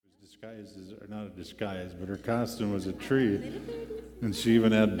or not a disguise, but her costume was a tree. And she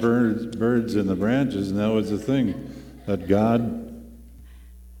even had birds in the branches, and that was the thing, that God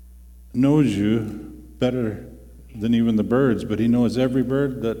knows you better than even the birds, but he knows every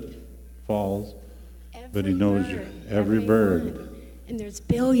bird that falls, but he knows you, every bird. And there's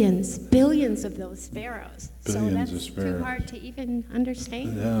billions of those sparrows. Billions so of sparrows. Too hard to even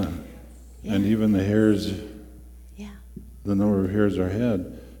understand. Yeah. And even the hairs, the number of hairs on our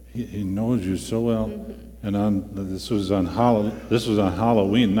head, he knows you so well. Mm-hmm. And this was on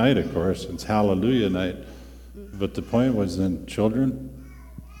Halloween night, of course. It's Hallelujah night. Mm-hmm. But the point was then, children,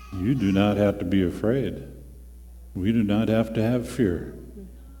 you do not have to be afraid. We do not have to have fear.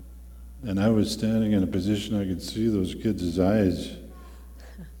 Mm-hmm. And I was standing in a position I could see those kids' eyes.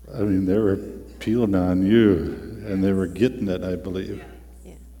 I mean, they were peeling on you, and they were getting it, I believe.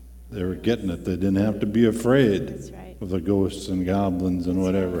 Yeah. They were getting it. They didn't have to be afraid. That's right. Of the ghosts and goblins and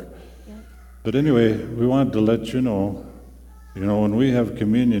whatever. Right. Yeah. But anyway, we wanted to let you know, when we have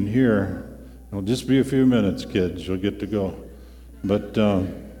communion here, it'll just be a few minutes, kids. You'll get to go. But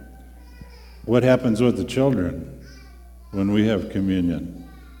what happens with the children when we have communion?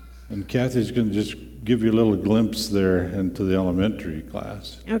 And Kathy's going to just give you a little glimpse there into the elementary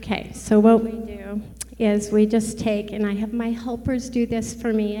class. Okay, so what we do is we just take, and I have my helpers do this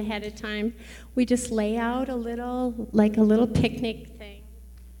for me ahead of time, we just lay out a little picnic thing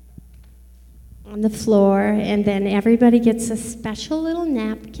on the floor, and then everybody gets a special little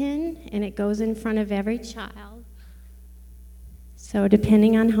napkin, and it goes in front of every child. So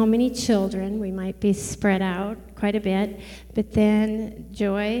depending on how many children, we might be spread out quite a bit. But then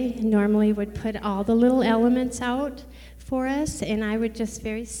Joy normally would put all the little elements out for us, and I would just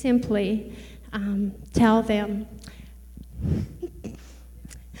very simply tell them.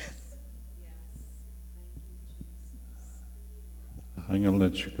 I'm going to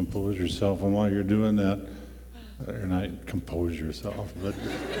let you compose yourself, and while you're doing that, or not compose yourself, but...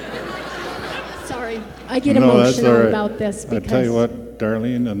 Sorry, I get emotional about this because... I tell you what,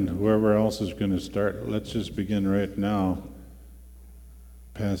 Darlene and whoever else is going to start, let's just begin right now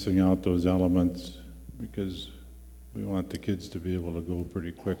passing out those elements, because we want the kids to be able to go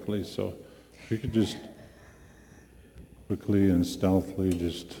pretty quickly. So we could just quickly and stealthily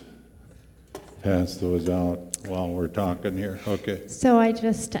just pass those out while we're talking here. Okay. So I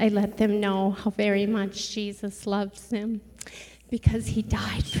let them know how very much Jesus loves them, because he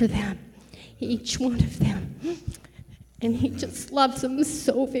died for them. Each one of them, and he just loves them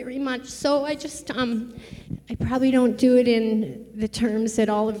so very much. So I probably don't do it in the terms that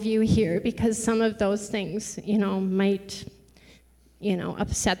all of you hear, because some of those things, might,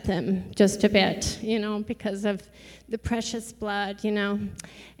 upset them just a bit, because of the precious blood,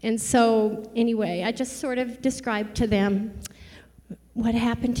 And so anyway, I just sort of described to them what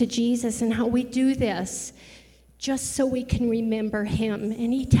happened to Jesus and how we do this, just so we can remember him.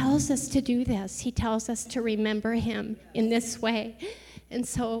 And he tells us to do this. He tells us to remember him in this way. And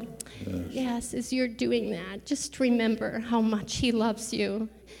so, yes, as you're doing that, just remember how much he loves you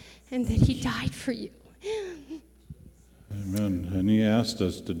and that he died for you. Amen. And he asked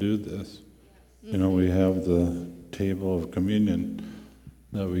us to do this. We have the table of communion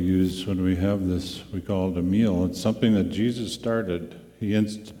that we use when we have this. We call it a meal. It's something that Jesus started. He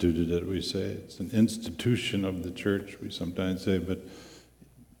instituted it, we say. It's an institution of the church, we sometimes say, but it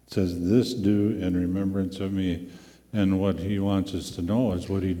says, "This do in remembrance of me." And what he wants us to know is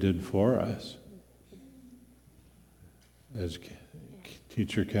what he did for us. As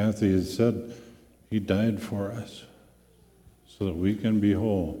Teacher Kathy has said, he died for us so that we can be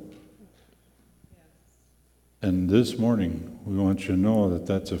whole. And this morning, we want you to know that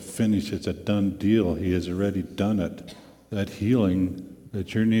that's a finish, it's a done deal. He has already done it. That healing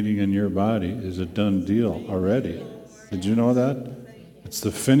that you're needing in your body is a done deal already. Did you know that? It's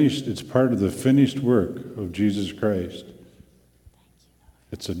part of the finished work of Jesus Christ.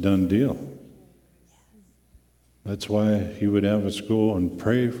 It's a done deal. That's why he would have us go and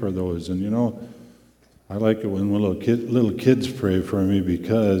pray for those. And I like it when little kids pray for me,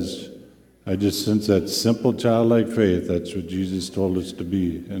 because I just sense that simple childlike faith. That's what Jesus told us to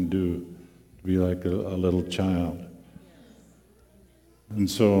be and do, to be like a little child. And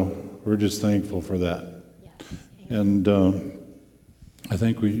so we're just thankful for that. Yeah. And I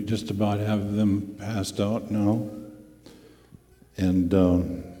think we just about have them passed out now. And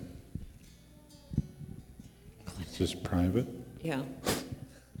it's just private. Yeah.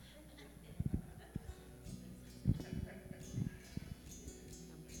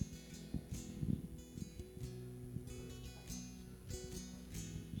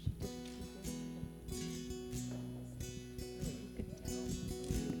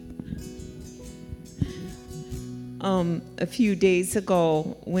 a few days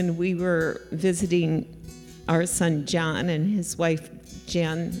ago when we were visiting our son John and his wife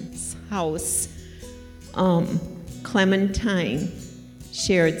Jen's house, Clementine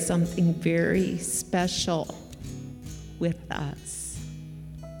shared something very special with us.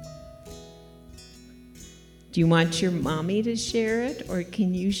 Do you want your mommy to share it, or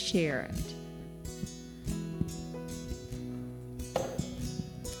can you share it?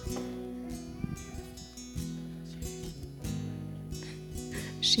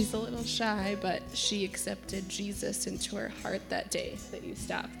 She's a little shy, but she accepted Jesus into her heart that day that you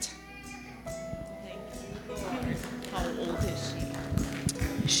stopped. Thank you, Lord. How old is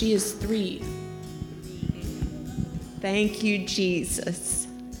she? She is 3. Thank you, Jesus.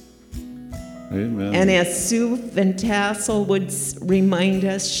 Amen. And as Sue Van Tassel would remind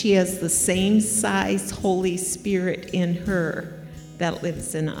us, she has the same size Holy Spirit in her that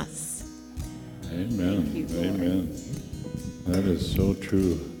lives in us. Amen. Thank you, Lord. Amen. That is so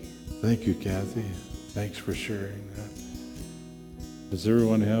true. Thank you, Kathy. Thanks for sharing that. Does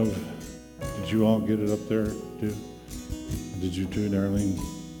everyone have, did you all get it up there too? Did you too, Darlene?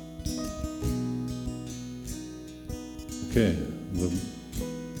 Okay.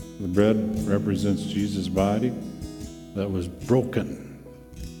 The bread represents Jesus' body that was broken,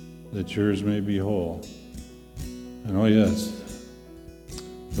 that yours may be whole. And oh yes,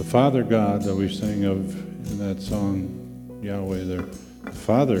 the Father God that we sang of in that song, Yahweh there, the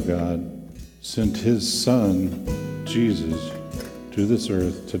Father God sent his Son, Jesus, to this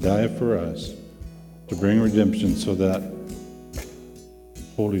earth to die for us, to bring redemption so that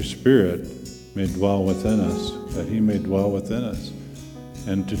Holy Spirit may dwell within us, that he may dwell within us.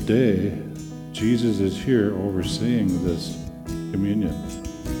 And today, Jesus is here overseeing this communion.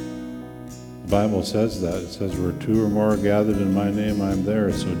 The Bible says that. It says, where 2 or more are gathered in my name, I'm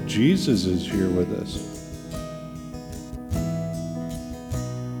there. So Jesus is here with us.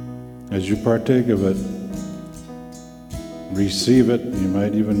 As you partake of it, receive it. You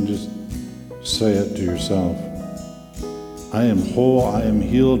might even just say it to yourself. I am whole, I am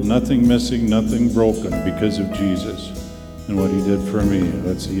healed, nothing missing, nothing broken because of Jesus and what he did for me.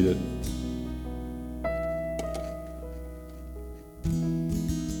 Let's eat it.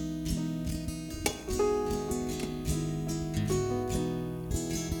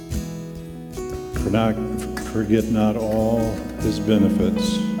 Forget not all his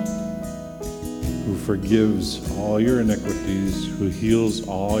benefits, who forgives all your iniquities, who heals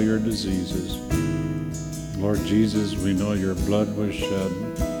all your diseases. Lord Jesus, we know your blood was shed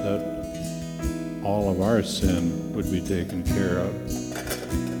that all of our sin would be taken care of.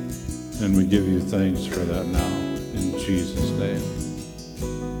 And we give you thanks for that now, in Jesus' name.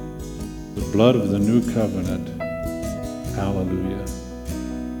 The blood of the new covenant. Hallelujah.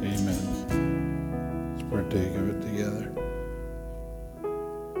 Amen. Let's partake of it together.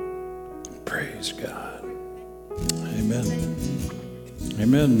 Praise God. Amen.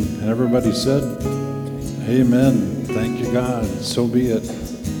 Amen. And everybody said, amen. Thank you, God. So be it.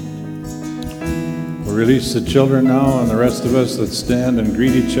 We'll release the children now and the rest of us that stand and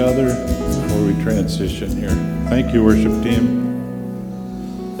greet each other before we transition here. Thank you, worship team.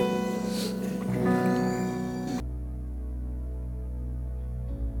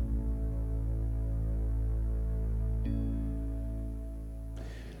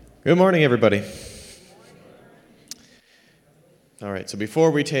 Good morning, everybody. All right, so before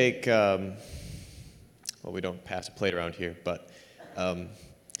we take, well, we don't pass a plate around here, but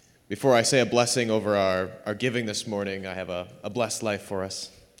before I say a blessing over our giving this morning, I have a blessed life for us.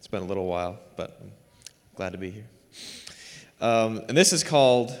 It's been a little while, but I'm glad to be here. And this is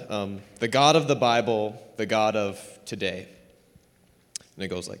called The God of the Bible, the God of Today. And it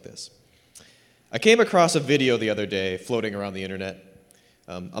goes like this. I came across a video the other day floating around the internet.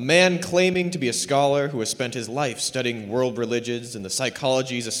 A man claiming to be a scholar who has spent his life studying world religions and the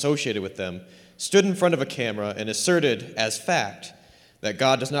psychologies associated with them stood in front of a camera and asserted as fact that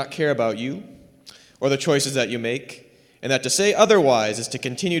God does not care about you or the choices that you make, and that to say otherwise is to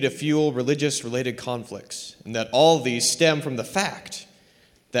continue to fuel religious-related conflicts, and that all these stem from the fact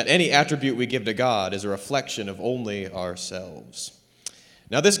that any attribute we give to God is a reflection of only ourselves.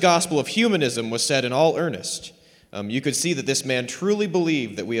 Now, this gospel of humanism was said in all earnest. You could see that this man truly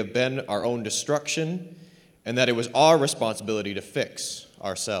believed that we have been our own destruction and that it was our responsibility to fix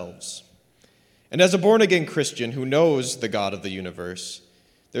ourselves. And as a born-again Christian who knows the God of the universe,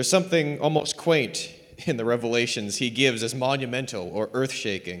 there's something almost quaint in the revelations he gives as monumental or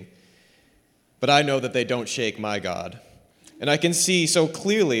earth-shaking. But I know that they don't shake my God. And I can see so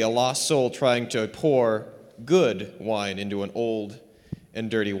clearly a lost soul trying to pour good wine into an old and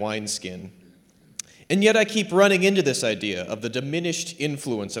dirty wineskin. And yet I keep running into this idea of the diminished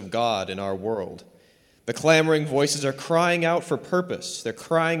influence of God in our world. The clamoring voices are crying out for purpose. They're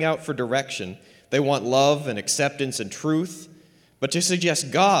crying out for direction. They want love and acceptance and truth. But to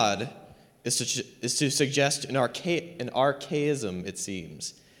suggest God is to suggest an archaism, it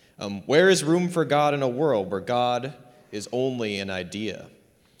seems. Where is room for God in a world where God is only an idea?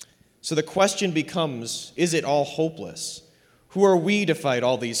 So the question becomes, is it all hopeless? Who are we to fight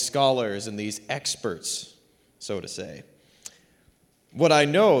all these scholars and these experts, so to say? What I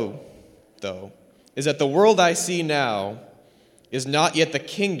know, though, is that the world I see now is not yet the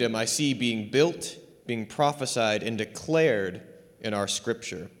kingdom I see being built, being prophesied, and declared in our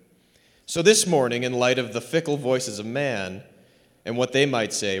Scripture. So this morning, in light of the fickle voices of man and what they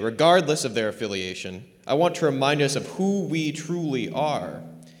might say, regardless of their affiliation, I want to remind us of who we truly are.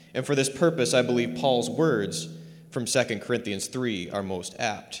 And for this purpose, I believe Paul's words from 2 Corinthians 3 are most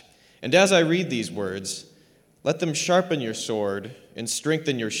apt. And as I read these words, let them sharpen your sword and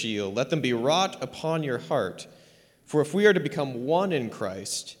strengthen your shield. Let them be wrought upon your heart. For if we are to become one in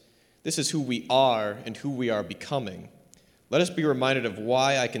Christ, this is who we are and who we are becoming. Let us be reminded of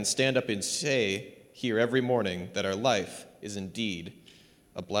why I can stand up and say here every morning that our life is indeed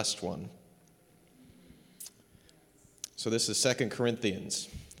a blessed one. So this is 2 Corinthians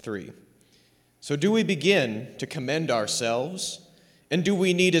 3. So do we begin to commend ourselves? And do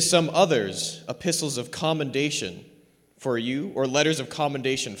we need, as some others, epistles of commendation for you, or letters of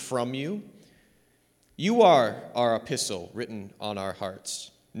commendation from you? You are our epistle written on our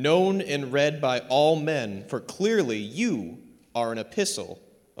hearts, known and read by all men, for clearly you are an epistle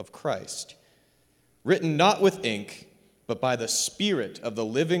of Christ, written not with ink, but by the Spirit of the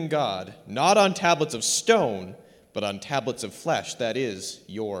living God, not on tablets of stone, but on tablets of flesh, that is,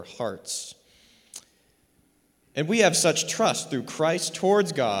 your hearts. And we have such trust through Christ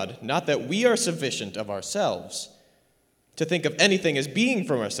towards God, not that we are sufficient of ourselves to think of anything as being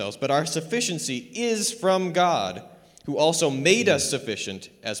from ourselves, but our sufficiency is from God, who also made us sufficient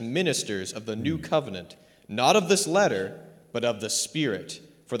as ministers of the new covenant, not of this letter, but of the Spirit.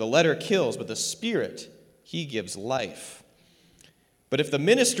 For the letter kills, but the Spirit, he gives life. But if the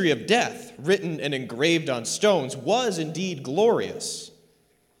ministry of death, written and engraved on stones, was indeed glorious,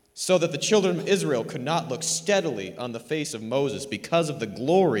 so that the children of Israel could not look steadily on the face of Moses because of the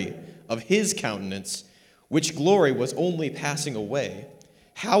glory of his countenance, which glory was only passing away,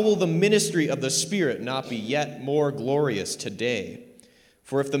 how will the ministry of the Spirit not be yet more glorious today?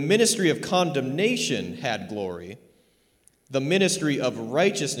 For if the ministry of condemnation had glory, the ministry of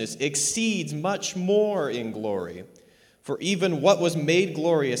righteousness exceeds much more in glory. For even what was made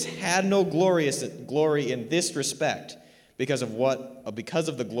glorious had no glory in this respect, because of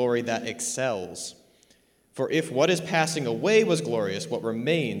the glory that excels. For if what is passing away was glorious, what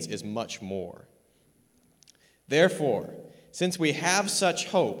remains is much more. Therefore, since we have such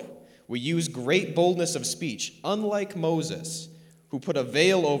hope, we use great boldness of speech, unlike Moses, who put a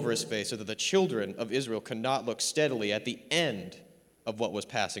veil over his face so that the children of Israel could not look steadily at the end of what was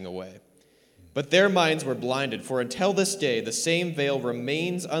passing away. But their minds were blinded, for until this day the same veil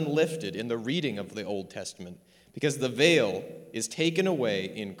remains unlifted in the reading of the Old Testament, because the veil is taken away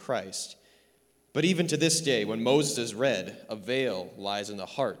in Christ. But even to this day, when Moses is read, a veil lies in the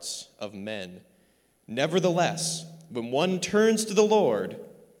hearts of men. Nevertheless, when one turns to the Lord,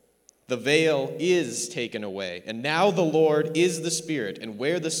 the veil is taken away. And now the Lord is the Spirit, and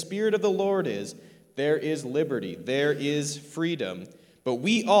where the Spirit of the Lord is, there is liberty, there is freedom. But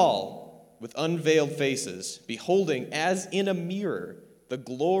we all, with unveiled faces, beholding as in a mirror the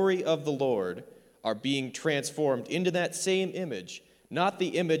glory of the Lord, are being transformed into that same image, not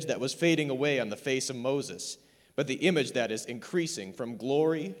the image that was fading away on the face of Moses, but the image that is increasing from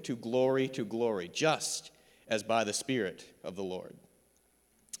glory to glory to glory, just as by the Spirit of the Lord.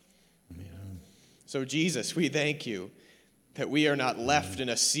 Amen. So Jesus, we thank you that we are not left in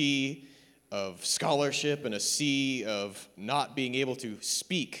a sea of scholarship and a sea of not being able to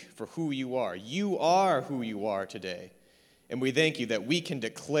speak for who you are. You are who you are today. And we thank you that we can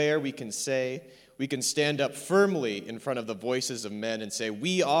declare, we can say, we can stand up firmly in front of the voices of men and say,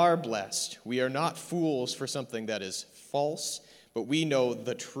 we are blessed. We are not fools for something that is false, but we know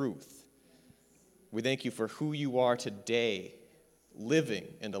the truth. We thank you for who you are today, living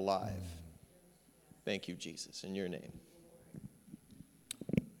and alive. Thank you, Jesus, in your name.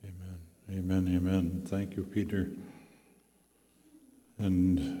 Amen, amen, amen. Thank you, Peter.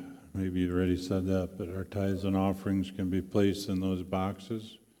 And maybe you already said that, but our tithes and offerings can be placed in those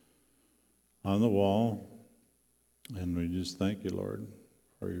boxes on the wall. And we just thank you, Lord,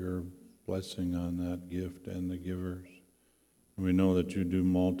 for your blessing on that gift and the givers. And we know that you do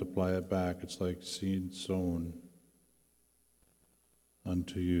multiply it back. It's like seed sown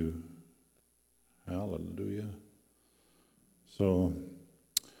unto you. Hallelujah. So,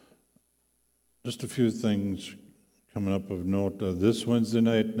 just a few things coming up of note. This Wednesday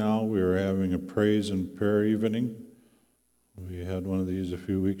night now, we are having a praise and prayer evening. We had one of these a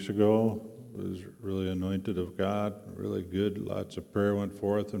few weeks ago. It was really anointed of God, really good. Lots of prayer went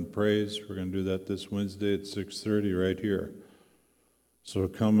forth and praise. We're going to do that this Wednesday at 6:30 right here. So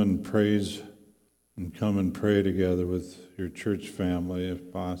come and praise and come and pray together with your church family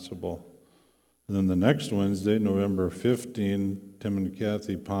if possible. And then the next Wednesday, November 15, Tim and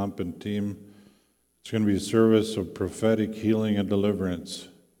Kathy Pomp and team, it's going to be a service of prophetic healing and deliverance.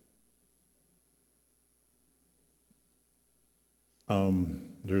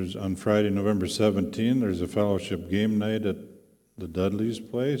 There's on Friday, November 17, there's a fellowship game night at the Dudley's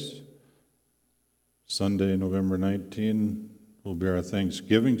place. Sunday, November 19, will be our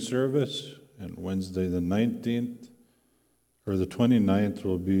Thanksgiving service, and Wednesday the 19th, or the 29th,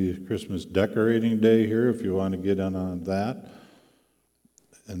 will be Christmas decorating day here if you want to get in on that.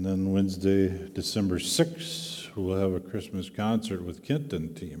 And then Wednesday, December 6th, we'll have a Christmas concert with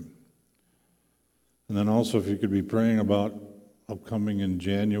Kenton team. And then also, if you could be praying about upcoming in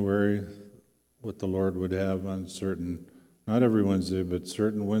January, what the Lord would have on certain, not every Wednesday, but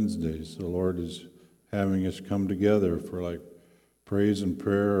certain Wednesdays. The Lord is having us come together for like praise and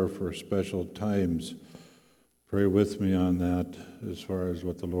prayer or for special times. Pray with me on that as far as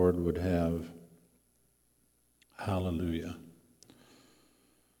what the Lord would have. Hallelujah.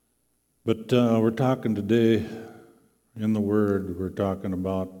 But we're talking today in the Word, we're talking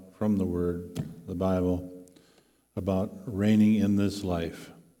about, from the Word, the Bible, about reigning in this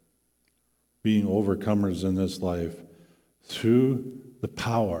life, being overcomers in this life through the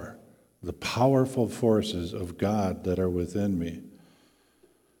power, the powerful forces of God that are within me.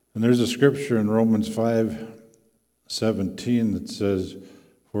 And there's a scripture in Romans 5:17 that says,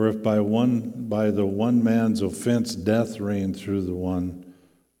 "For if by the one man's offense death reigned through the one,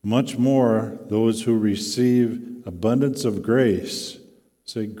 much more those who receive abundance of grace,"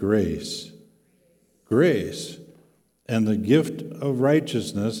 say grace, grace, "and the gift of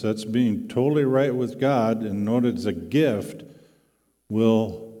righteousness," that's being totally right with God, and note it's a gift,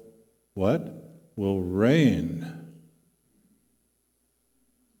 will what? Will reign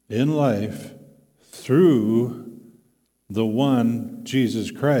in life through the one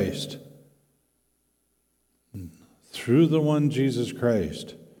Jesus Christ. Through the one Jesus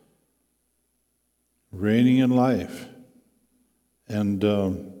Christ. Reigning in life. And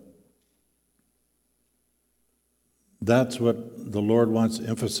that's what the Lord wants to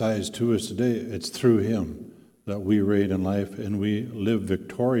emphasize to us today. It's through Him that we reign in life and we live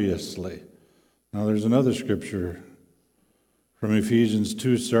victoriously. Now there's another scripture from Ephesians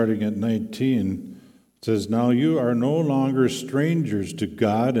 2 starting at 19. It says, "Now you are no longer strangers to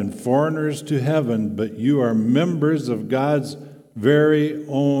God and foreigners to heaven, but you are members of God's very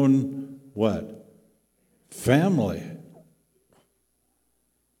own," what? Family.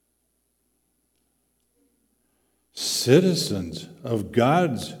 Citizens of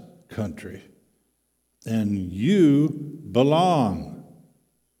God's country. And you belong.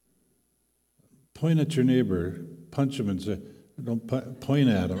 Point at your neighbor, punch him and say, don't point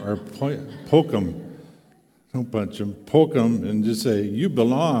at him, or poke him. Don't punch him, poke him, and just say, you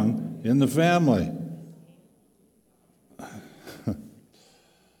belong in the family.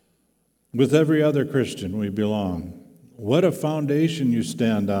 With every other Christian, we belong. What a foundation you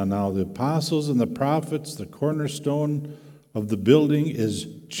stand on now. The apostles and the prophets, the cornerstone of the building is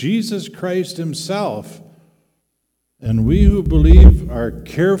Jesus Christ Himself. And we who believe are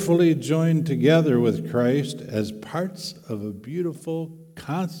carefully joined together with Christ as parts of a beautiful,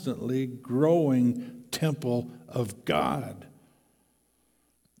 constantly growing temple of God.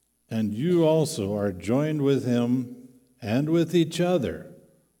 And you also are joined with Him and with each other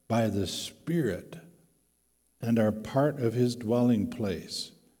by the Spirit, and are part of His dwelling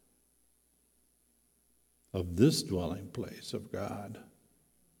place, of this dwelling place of God.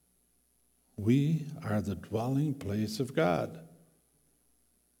 We are the dwelling place of God.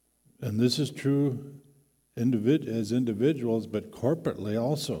 And this is true as individuals, but corporately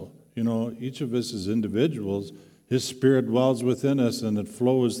also. You know, each of us as individuals, His Spirit dwells within us and it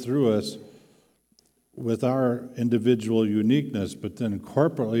flows through us with our individual uniqueness, but then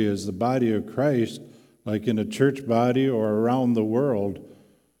corporately as the body of Christ, like in a church body or around the world,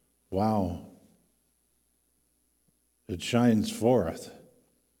 wow, it shines forth.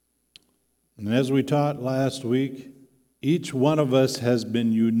 And as we taught last week, each one of us has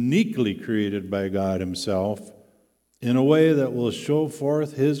been uniquely created by God Himself in a way that will show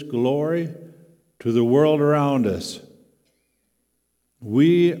forth His glory to the world around us.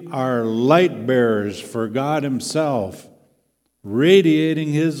 We are light bearers for God Himself, radiating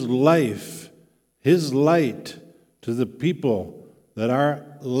His life, His light to the people that our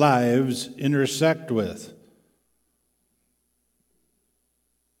lives intersect with.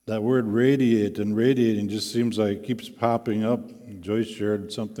 That word radiate and radiating just seems like it keeps popping up. Joyce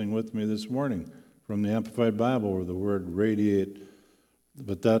shared something with me this morning from the Amplified Bible where the word radiate.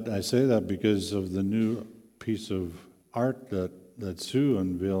 But that I say that because of the new piece of art that Sue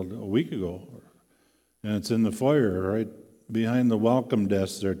unveiled a week ago. And it's in the foyer right behind the welcome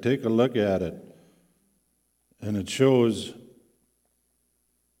desk there. Take a look at it. And it shows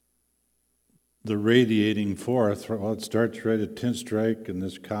the radiating forth. Well, it starts right at 10th Strike, and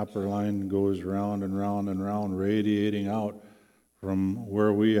this copper line goes round and round and round, radiating out from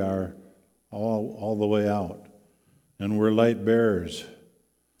where we are all the way out. And we're light bearers.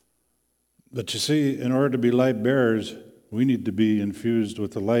 But you see, in order to be light bearers, we need to be infused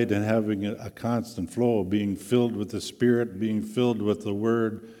with the light and having a constant flow, being filled with the Spirit, being filled with the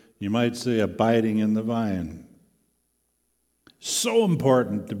Word. You might say abiding in the vine. So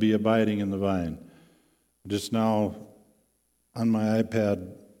important to be abiding in the vine. Just now on my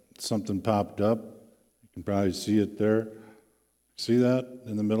iPad, something popped up. You can probably see it there. See that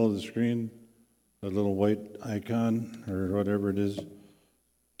in the middle of the screen? That little white icon or whatever it is.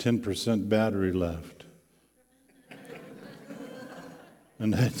 10% battery left.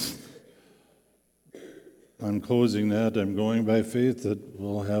 And I'm closing that. I'm going by faith that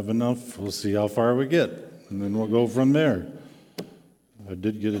we'll have enough. We'll see how far we get, and then we'll go from there. I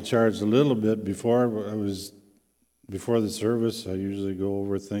did get it charged a little bit before the service. I usually go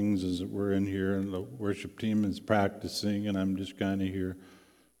over things as we're in here, and the worship team is practicing, and I'm just kind of here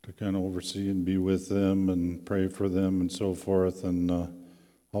to kind of oversee and be with them and pray for them and so forth. And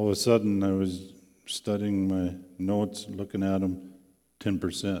all of a sudden, I was studying my notes, looking at them.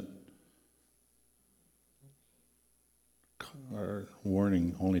 10%. Our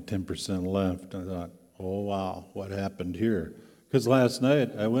warning, only 10% left. I thought, oh wow, what happened here? Because last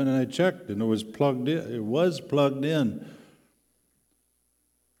night I went and I checked and it was plugged in. It was plugged in.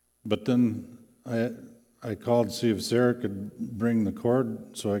 But then I called to see if Sarah could bring the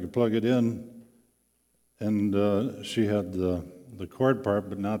cord so I could plug it in. And she had the cord part,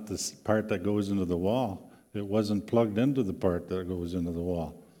 but not the part that goes into the wall. It wasn't plugged into the part that goes into the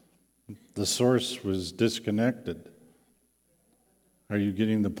wall. The source was disconnected. Are you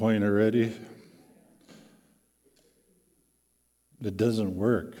getting the point already? It doesn't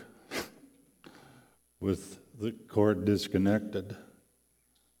work with the cord disconnected.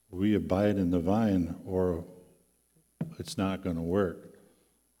 We abide in the vine or it's not going to work.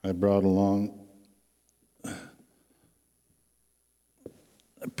 I brought along a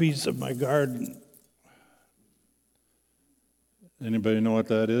piece of my garden. Anybody know what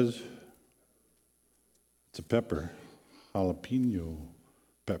that is? It's a pepper, jalapeno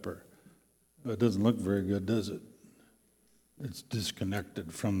pepper. It doesn't look very good, does it? It's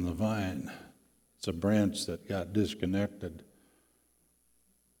disconnected from the vine. It's a branch that got disconnected.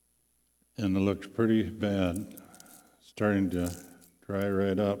 And it looks pretty bad, starting to dry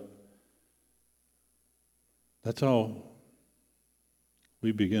right up. That's how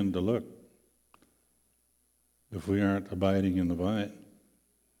we begin to look if we aren't abiding in the vine.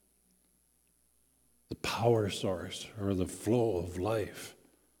 The power source or the flow of life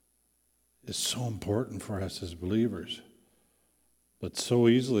is so important for us as believers. But so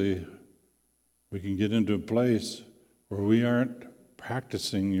easily we can get into a place where we aren't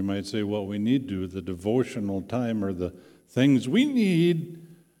practicing, you might say, what we need to, the devotional time or the things we need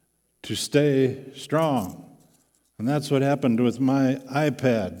to stay strong. And that's what happened with my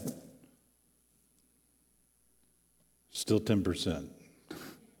iPad. Still 10%.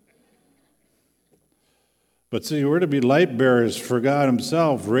 But see, we're to be light bearers for God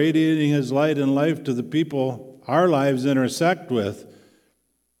Himself, radiating His light and life to the people our lives intersect with.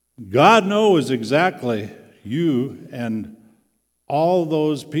 God knows exactly you and all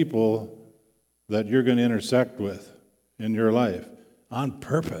those people that you're going to intersect with in your life. On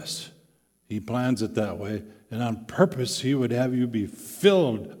purpose, He plans it that way. And on purpose, He would have you be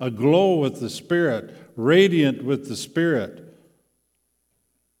filled, aglow with the Spirit, radiant with the Spirit.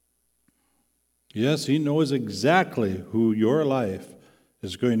 Yes, He knows exactly who your life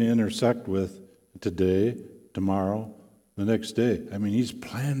is going to intersect with today, tomorrow, the next day. I mean, He's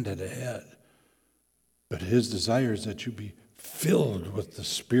planned it ahead. But His desire is that you be filled with the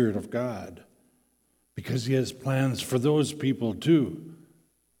Spirit of God, because He has plans for those people too.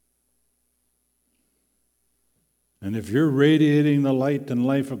 And if you're radiating the light and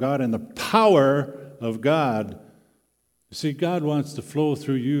life of God and the power of God, you see, God wants to flow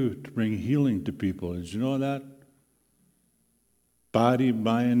through you to bring healing to people. Did you know that? Body,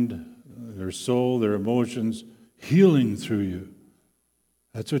 mind, their soul, their emotions, healing through you.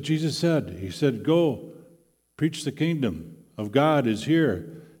 That's what Jesus said. He said, go, preach the kingdom of God is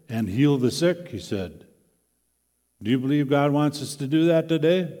here, and heal the sick, he said. Do you believe God wants us to do that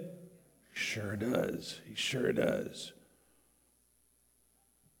today? He sure does. He sure does.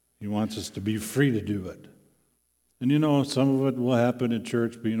 He wants us to be free to do it. And you know, some of it will happen in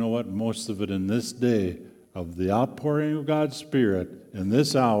church, but you know what? Most of it in this day of the outpouring of God's Spirit in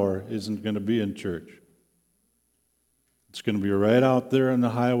this hour isn't going to be in church. It's going to be right out there in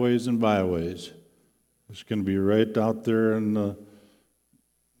the highways and byways. It's going to be right out there in the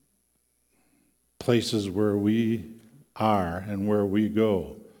places where we are and where we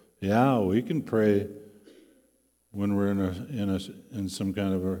go. Yeah, we can pray when we're in some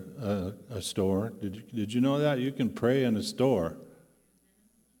kind of a store. Did you know that? You can pray in a store.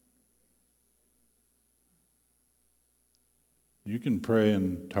 You can pray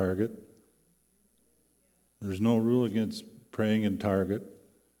in Target. There's no rule against praying in Target.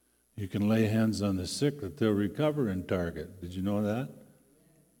 You can lay hands on the sick that they'll recover in Target. Did you know that?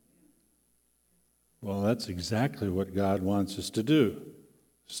 Well, that's exactly what God wants us to do.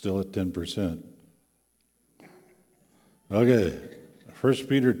 Still at 10%. Okay, 1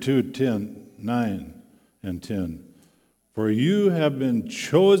 Peter 2:9 and 10. For you have been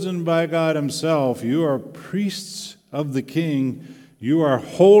chosen by God himself. You are priests of the King. You are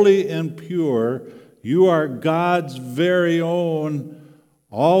holy and pure. You are God's very own.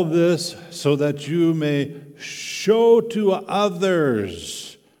 All this so that you may show to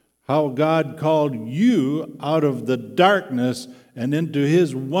others how God called you out of the darkness and into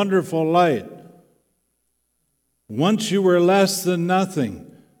his wonderful light. Once you were less than nothing.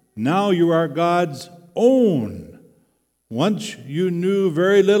 Now you are God's own. Once you knew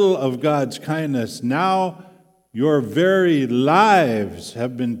very little of God's kindness. Now your very lives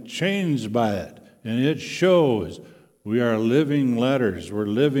have been changed by it. And it shows. We are living letters. We're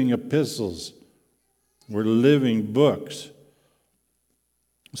living epistles. We're living books.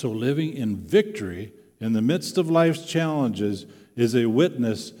 So living in victory in the midst of life's challenges is a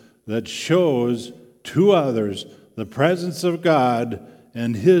witness that shows to others the presence of God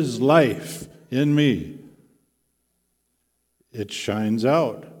and his life in me. It shines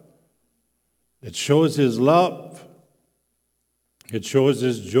out. It shows his love. It shows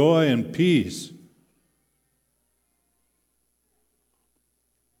his joy and peace.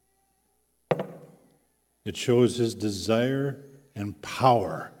 It shows his desire and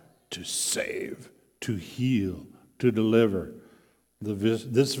power to save, to heal, to deliver.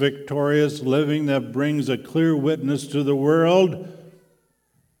 This victorious living that brings a clear witness to the world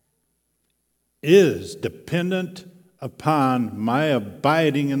is dependent upon my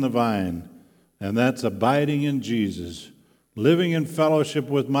abiding in the vine, and that's abiding in Jesus. Living in fellowship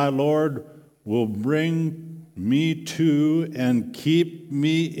with my Lord will bring me to and keep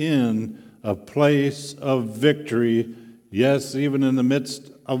me in a place of victory. Yes, even in the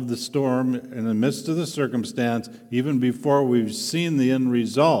midst of the storm, in the midst of the circumstance, even before we've seen the end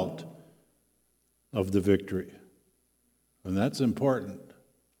result of the victory. And that's important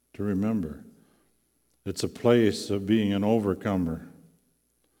to remember. It's a place of being an overcomer.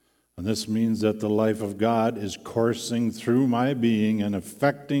 And this means that the life of God is coursing through my being and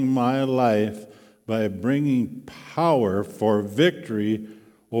affecting my life by bringing power for victory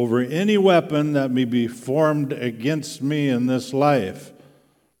over any weapon that may be formed against me in this life.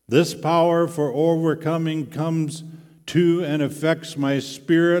 This power for overcoming comes to and affects my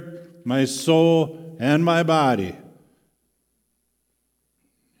spirit, my soul, and my body.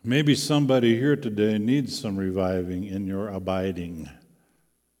 Maybe somebody here today needs some reviving in your abiding,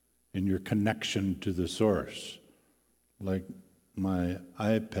 in your connection to the source, like my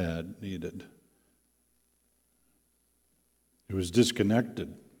iPad needed. It was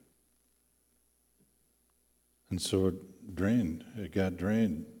disconnected. And so it got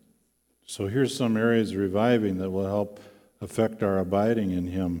drained. So here's some areas of reviving that will help affect our abiding in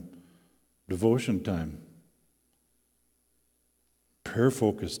him. Devotion time. Prayer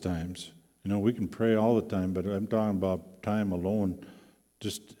focus times. You know, we can pray all the time, but I'm talking about time alone,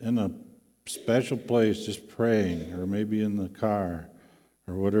 just in a special place, just praying, or maybe in the car,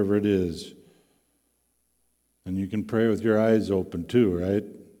 or whatever it is. And you can pray with your eyes open too, right?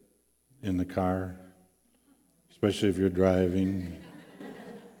 In the car, especially if you're driving.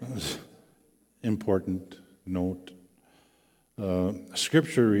 Important note.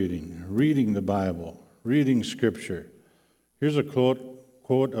 Scripture reading the Bible, reading Scripture. Here's a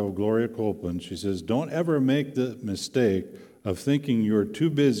quote of Gloria Copeland. She says, "Don't ever make the mistake of thinking you're too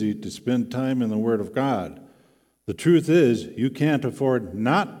busy to spend time in the Word of God. The truth is, you can't afford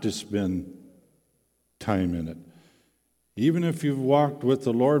not to spend time in it. Even if you've walked with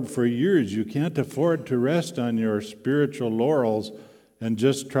the Lord for years, you can't afford to rest on your spiritual laurels and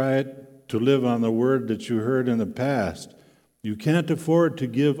just try to live on the Word that you heard in the past. You can't afford to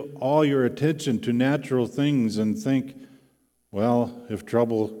give all your attention to natural things and think, well, if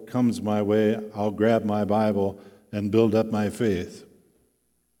trouble comes my way, I'll grab my Bible and build up my faith.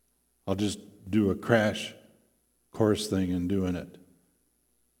 I'll just do a crash course thing in doing it."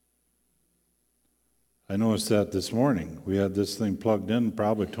 I noticed that this morning. We had this thing plugged in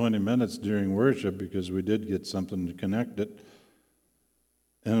probably 20 minutes during worship because we did get something to connect it.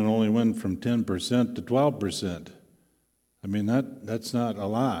 And it only went from 10% to 12%. I mean, that's not a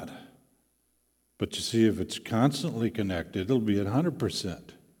lot. But you see, if it's constantly connected, it'll be at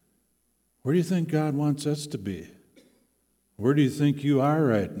 100%. Where do you think God wants us to be? Where do you think you are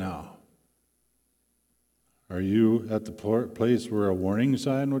right now? Are you at the place where a warning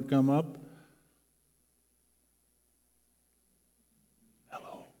sign would come up?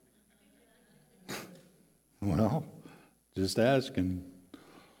 Hello. Well, just asking.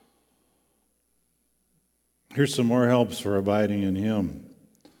 Here's some more helps for abiding in Him.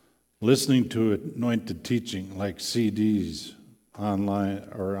 Listening to anointed teaching like CDs online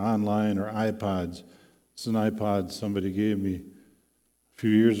or iPods. It's an iPod somebody gave me a few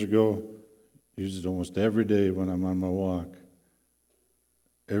years ago. Use it almost every day when I'm on my walk.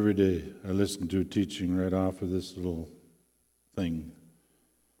 Every day I listen to a teaching right off of this little thing.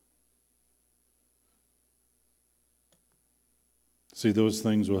 See, those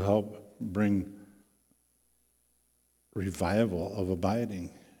things will help bring revival of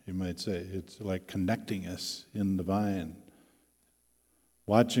abiding, you might say. It's like connecting us in the vine.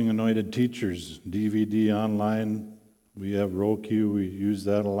 Watching anointed teachers, DVD online. We have Roku, we use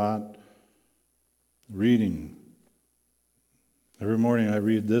that a lot. Reading. Every morning I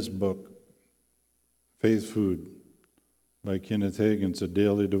read this book, Faith Food, by Kenneth Hagin. It's a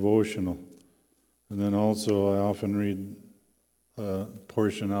daily devotional. And then also I often read a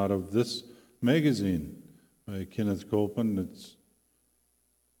portion out of this magazine by Kenneth Copeland. It's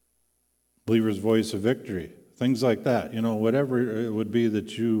Believer's Voice of Victory. Things like that. You know, whatever it would be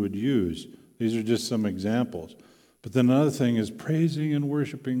that you would use. These are just some examples. But then another thing is praising and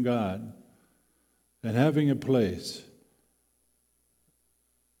worshiping God and having a place.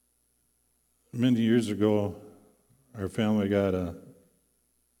 Many years ago, our family got a,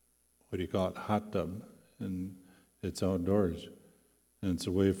 hot tub, and it's outdoors. And it's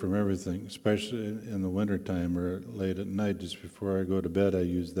away from everything, especially in the wintertime or late at night. Just before I go to bed, I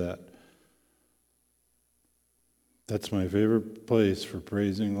use that. That's my favorite place for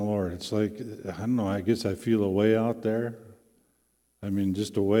praising the Lord. It's like, I don't know, I guess I feel away out there. I mean,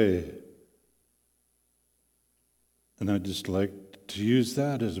 just away. And I just like to use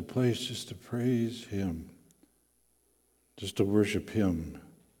that as a place just to praise Him, just to worship Him.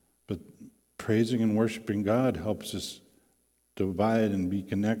 But praising and worshiping God helps us to abide and be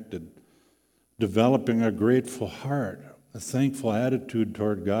connected. Developing a grateful heart, a thankful attitude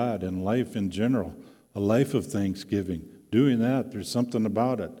toward God and life in general, a life of thanksgiving. Doing that, there's something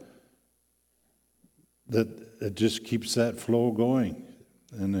about it that it just keeps that flow going,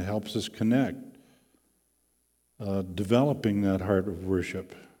 and it helps us connect. Developing that heart of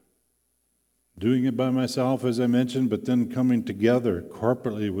worship. Doing it by myself, as I mentioned, but then coming together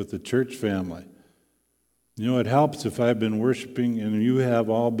corporately with the church family. You know, it helps if I've been worshiping and you have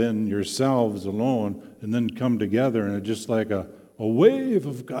all been yourselves alone and then come together and it's just like a wave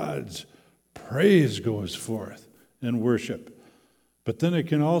of God's praise goes forth in worship. But then it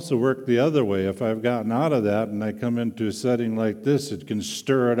can also work the other way. If I've gotten out of that and I come into a setting like this, it can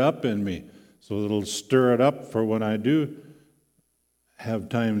stir it up in me. So it'll stir it up for when I do have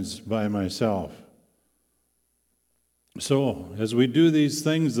times by myself. So, as we do these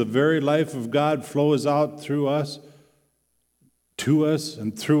things, the very life of God flows out through us, to us,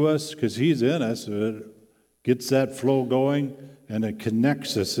 and through us, because He's in us. It gets that flow going, and it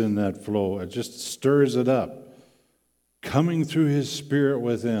connects us in that flow. It just stirs it up, coming through His Spirit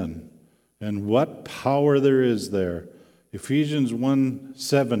within. And what power there is there. Ephesians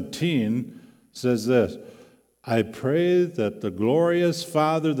 1:17 says this, I pray that the glorious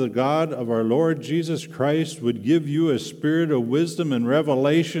Father, the God of our Lord Jesus Christ, would give you a spirit of wisdom and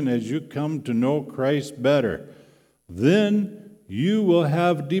revelation as you come to know Christ better. Then you will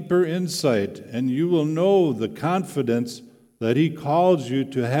have deeper insight, and you will know the confidence that He calls you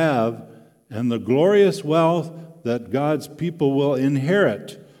to have, and the glorious wealth that God's people will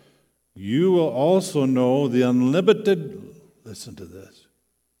inherit. You will also know the unlimited, listen to this.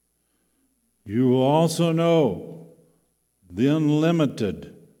 You will also know the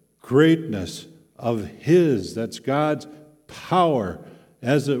unlimited greatness of His, that's God's power,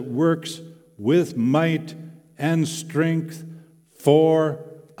 as it works with might and strength for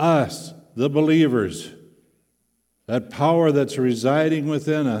us, the believers. That power that's residing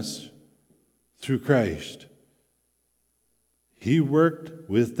within us through Christ. He worked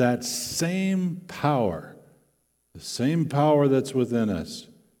with that same power, the same power that's within us.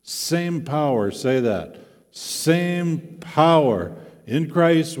 Same power, say that. Same power in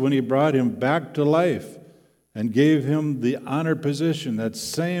Christ when He brought him back to life and gave him the honored position. That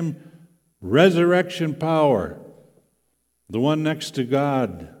same resurrection power, the one next to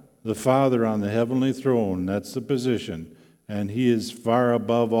God, the Father on the heavenly throne, that's the position. And He is far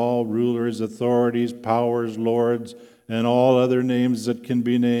above all rulers, authorities, powers, lords, and all other names that can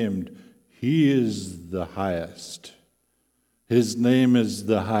be named. He is the highest. His name is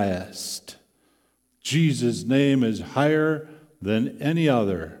the highest. Jesus' name is higher than any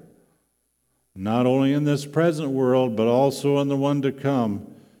other, not only in this present world, but also in the one to come.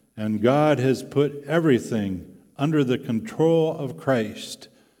 And God has put everything under the control of Christ.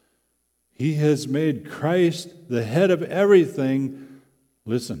 He has made Christ the head of everything,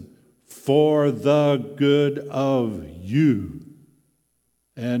 listen, for the good of you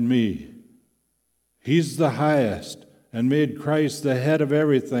and me. He's the highest and made Christ the head of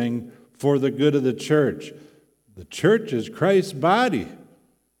everything for the good of the church. The church is Christ's body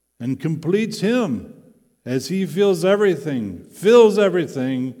and completes Him as He fills everything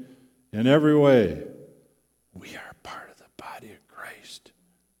in every way. We are part of the body of Christ.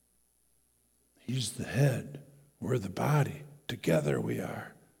 He's the head. We're the body. Together we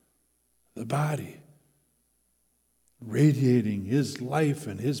are the body, radiating His life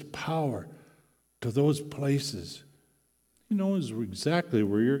and His power to those places. He knows exactly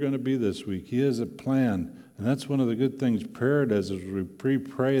where you're going to be this week. He has a plan. And that's one of the good things prayer does, is we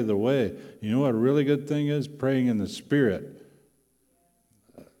pre-pray the way. You know what a really good thing is? Praying in the Spirit.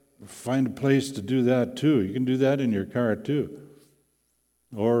 Find a place to do that too. You can do that in your car too.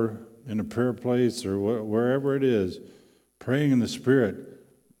 Or in a prayer place or wherever it is. Praying in the Spirit.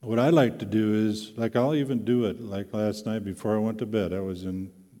 What I like to do is, like I'll even do it, like last night before I went to bed. I was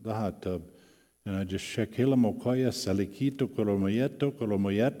in the hot tub. And I just shekela mokoya salikito kolomoyeto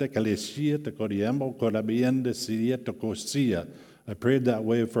kolomoyata kaleshia to koriambo kolabiende sirieto kosia. I prayed that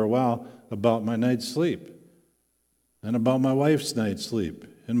way for a while about my night's sleep and about my wife's night's sleep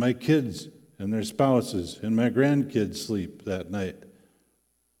and my kids and their spouses and my grandkids' sleep that night.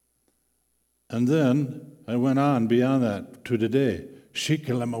 And then I went on beyond that to today.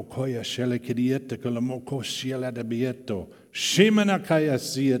 Shikela mokoya shelekirieta kolomoko shiela de bieto. Shimanakaya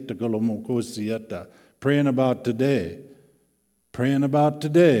sieta kolomoko sieta. Praying about today. Praying about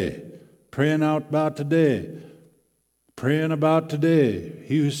today. Praying out about today. Praying about today.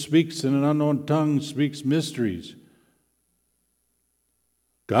 He who speaks in an unknown tongue speaks mysteries.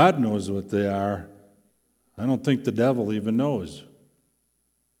 God knows what they are. I don't think the devil even knows.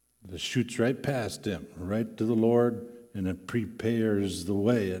 It shoots right past him, right to the Lord, and it prepares the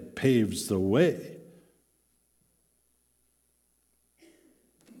way. It paves the way.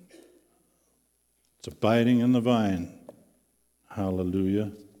 It's abiding in the vine.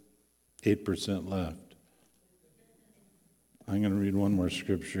 Hallelujah. 8% left. I'm going to read one more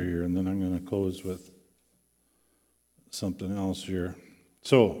scripture here, and then I'm going to close with something else here.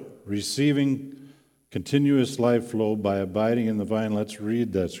 So, receiving continuous life flow by abiding in the vine. Let's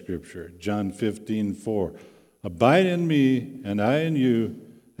read that scripture. John 15:4. Abide in me, and I in you,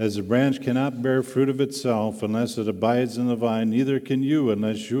 as a branch cannot bear fruit of itself unless it abides in the vine, neither can you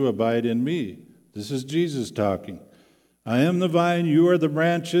unless you abide in me. This is Jesus talking. I am the vine, you are the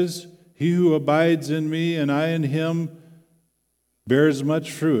branches. He who abides in me and I in him bears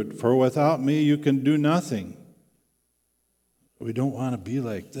much fruit, for without me you can do nothing. We don't want to be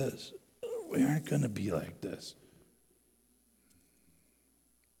like this. We aren't going to be like this.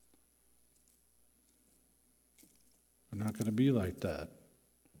 We're not going to be like that.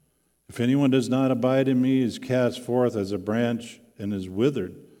 If anyone does not abide in me, he is cast forth as a branch and is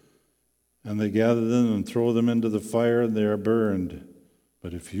withered. And they gather them and throw them into the fire, and they are burned.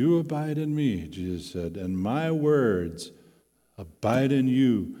 But if you abide in me, Jesus said, and my words abide in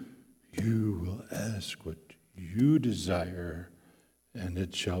you, you will ask what you desire, and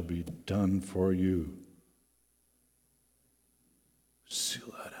it shall be done for you.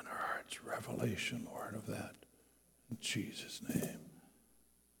 Seal that in our hearts. Revelation, Lord, of that. In Jesus' name.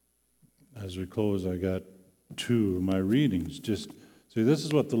 as we close, I got 2 of my readings. Just see, this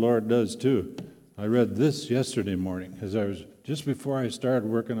is what the Lord does too. I read this yesterday morning as I was just before I started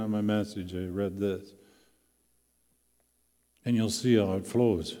working on my message. I read this, and you'll see how it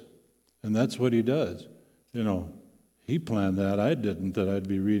flows. And that's what He does. You know, He planned that. I didn't. That I'd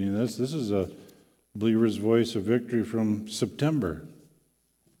be reading this. This is a Believer's Voice of Victory from September,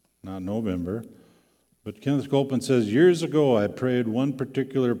 not November. But Kenneth Copeland says, years ago I prayed one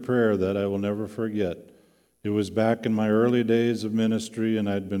particular prayer that I will never forget. It was back in my early days of ministry, and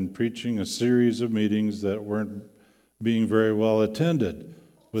I'd been preaching a series of meetings that weren't being very well attended,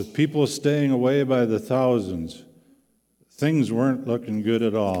 with people staying away by the thousands. Things weren't looking good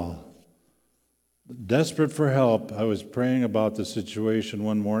at all. Desperate for help, I was praying about the situation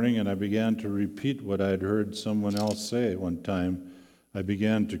one morning, and I began to repeat what I'd heard someone else say one time. I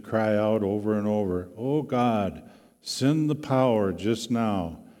began to cry out over and over, "Oh God, send the power just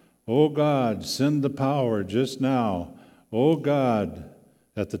now. Oh God, send the power just now. Oh God."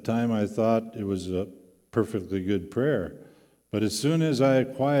 At the time I thought it was a perfectly good prayer. But as soon as I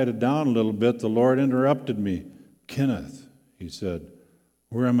quieted down a little bit, the Lord interrupted me. "Kenneth," He said,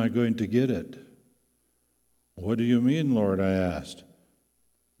 "where am I going to get it?" "What do you mean, Lord?" I asked.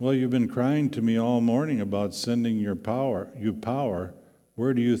 "Well, you've been crying to me all morning about sending you power.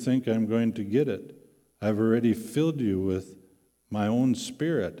 Where do you think I'm going to get it? I've already filled you with my own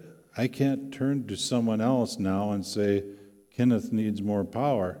Spirit. I can't turn to someone else now and say, 'Kenneth needs more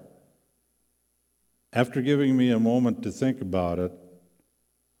power.'" After giving me a moment to think about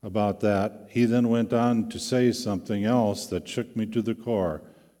that, he then went on to say something else that shook me to the core.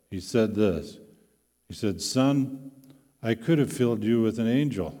 He said this. He said, "Son, I could have filled you with an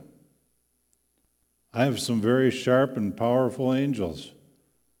angel. I have some very sharp and powerful angels.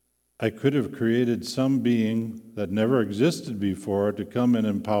 I could have created some being that never existed before to come and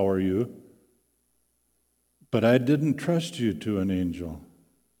empower you, but I didn't trust you to an angel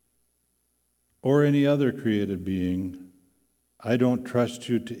or any other created being. I don't trust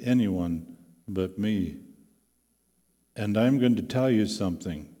you to anyone but me. And I'm going to tell you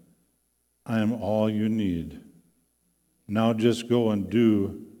something. I am all you need. Now just go and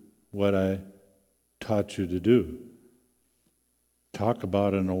do what I taught you to do." Talk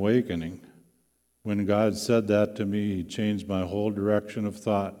about an awakening. When God said that to me, He changed my whole direction of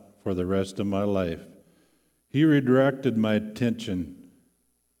thought for the rest of my life. He redirected my attention,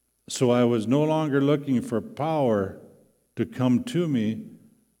 so I was no longer looking for power to come to me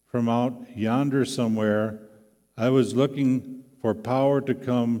from out yonder somewhere. I was looking for power to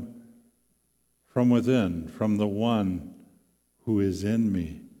come from within, from the one who is in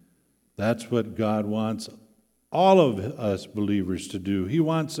me. That's what God wants all of us believers to do. He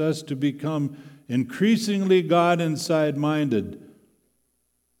wants us to become increasingly God inside minded.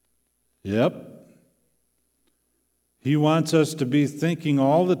 Yep. He wants us to be thinking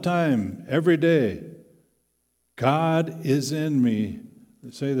all the time, every day, God is in me.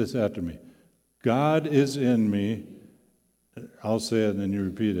 Say this after me. God is in me. I'll say it and then you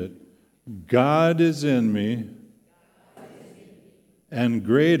repeat it. God is in me, and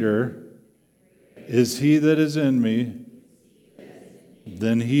greater is He that is in me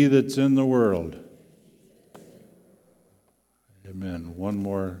than he that's in the world. Amen. One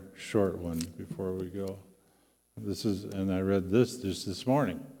more short one before we go. And I read this just this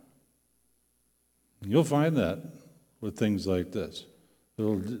morning. You'll find that with things like this.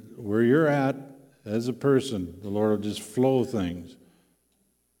 Where you're at as a person, the Lord will just flow things.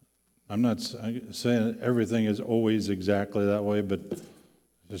 I'm not saying everything is always exactly that way, but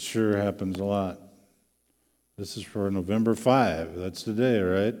it sure happens a lot. This is for November 5. That's today,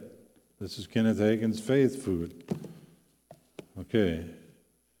 right? This is Kenneth Hagin's faith food. Okay.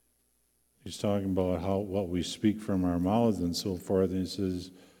 He's talking about what we speak from our mouths and so forth. And he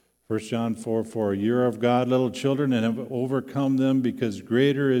says, 1 John 4:4, "You're of God, little children, and have overcome them, because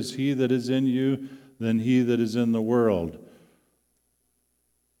greater is He that is in you than he that is in the world."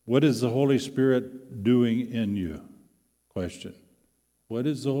 What is the Holy Spirit doing in you? Question. What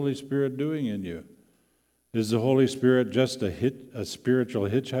is the Holy Spirit doing in you? Is the Holy Spirit just a spiritual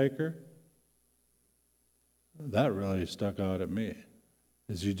hitchhiker? That really stuck out at me.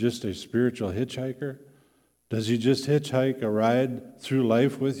 Is He just a spiritual hitchhiker? Does He just hitchhike a ride through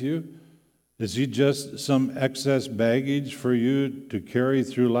life with you? Is He just some excess baggage for you to carry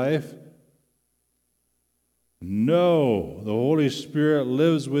through life? No, the Holy Spirit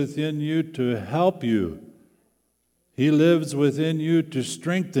lives within you to help you. He lives within you to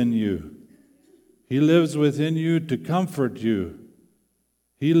strengthen you. He lives within you to comfort you.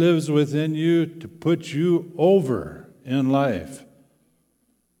 He lives within you to put you over in life.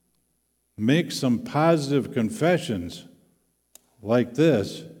 make some positive confessions like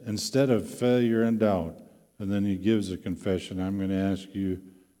this instead of failure and doubt. And then he gives a confession. I'm going to ask you,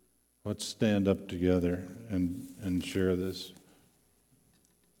 let's stand up together and share this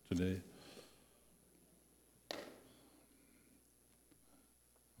today.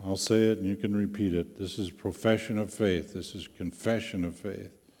 I'll say it and you can repeat it. This is profession of faith. This is confession of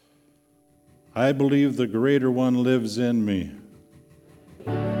faith. I believe the greater one lives in me.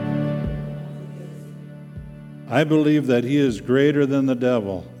 I believe that he is greater than the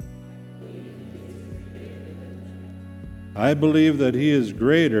devil. I believe that he is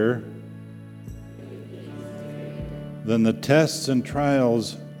greater than the tests and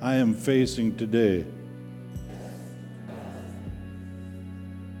trials I am facing today.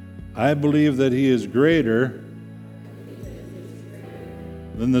 I believe that he is greater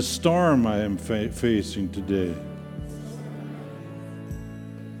than the storm I am facing today.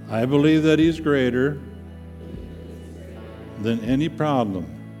 I believe that he's greater than any problem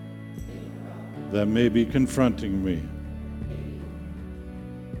that may be confronting me.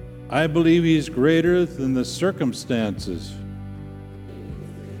 I believe he's greater than the circumstances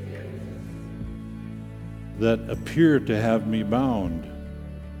that appear to have me bound.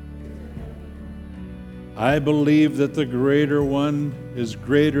 I believe that the greater one is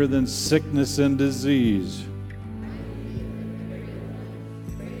greater than sickness and disease.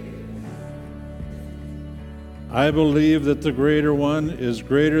 I believe that the greater one is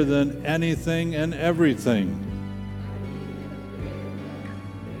greater than anything and everything.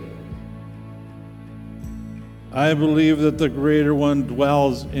 I believe that the greater one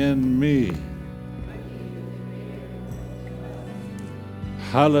dwells in me.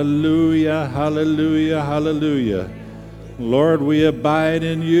 Hallelujah, hallelujah, hallelujah. Lord, we abide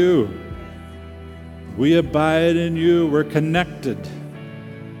in you. We abide in you. We're connected.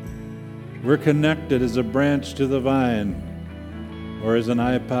 We're connected as a branch to the vine, or as an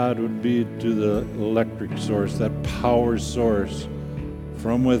iPod would be to the electric source, that power source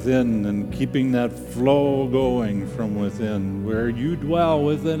from within, and keeping that flow going from within, where you dwell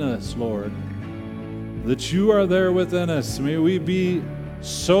within us, Lord. That you are there within us. May we be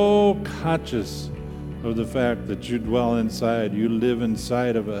so conscious of the fact that you dwell inside, you live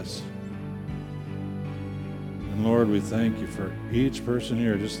inside of us. And Lord, we thank you for each person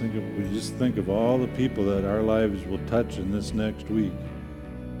here. We just think of all the people that our lives will touch in this next week.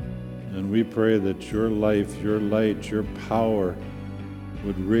 And we pray that your life, your light, your power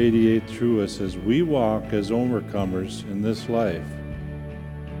would radiate through us as we walk as overcomers in this life.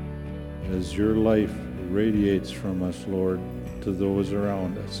 As your life radiates from us, Lord, to those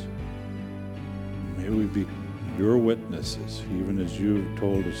around us. May we be your witnesses, even as you've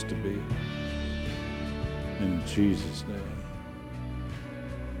told us to be. In Jesus' name.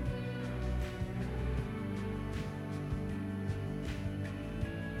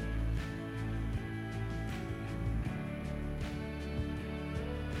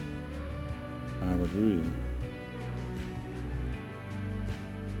 Hallelujah.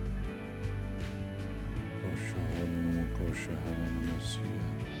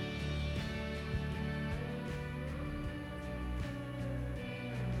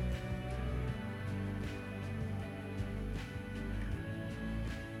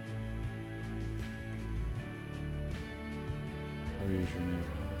 Praise your name.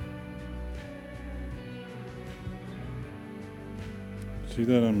 See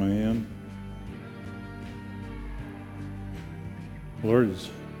that on my hand? The Lord is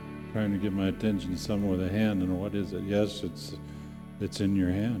trying to get my attention somewhere with a hand, and what is it? Yes, it's in your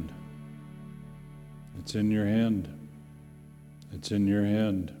hand. It's in your hand. It's in your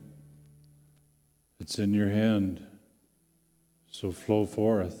hand. It's in your hand. So flow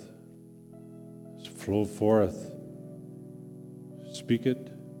forth. Flow forth. Speak it.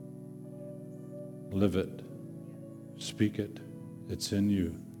 Live it. Speak it. It's in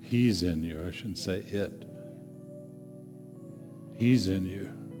you. He's in you. I shouldn't say it. He's in you.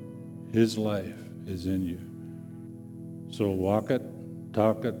 His life is in you. So walk it,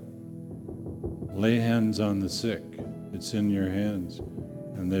 talk it, lay hands on the sick. It's in your hands,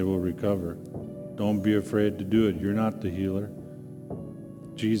 and they will recover. Don't be afraid to do it. You're not the healer.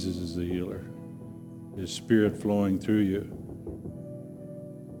 Jesus is the healer. His Spirit flowing through you.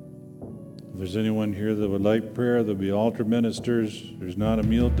 If there's anyone here that would like prayer, there'll be altar ministers. There's not a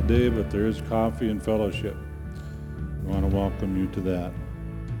meal today, but there is coffee and fellowship. I want to welcome you to that.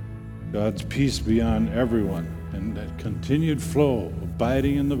 God's peace be on everyone, and that continued flow,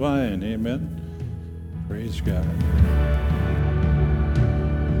 abiding in the vine. Amen. Praise God.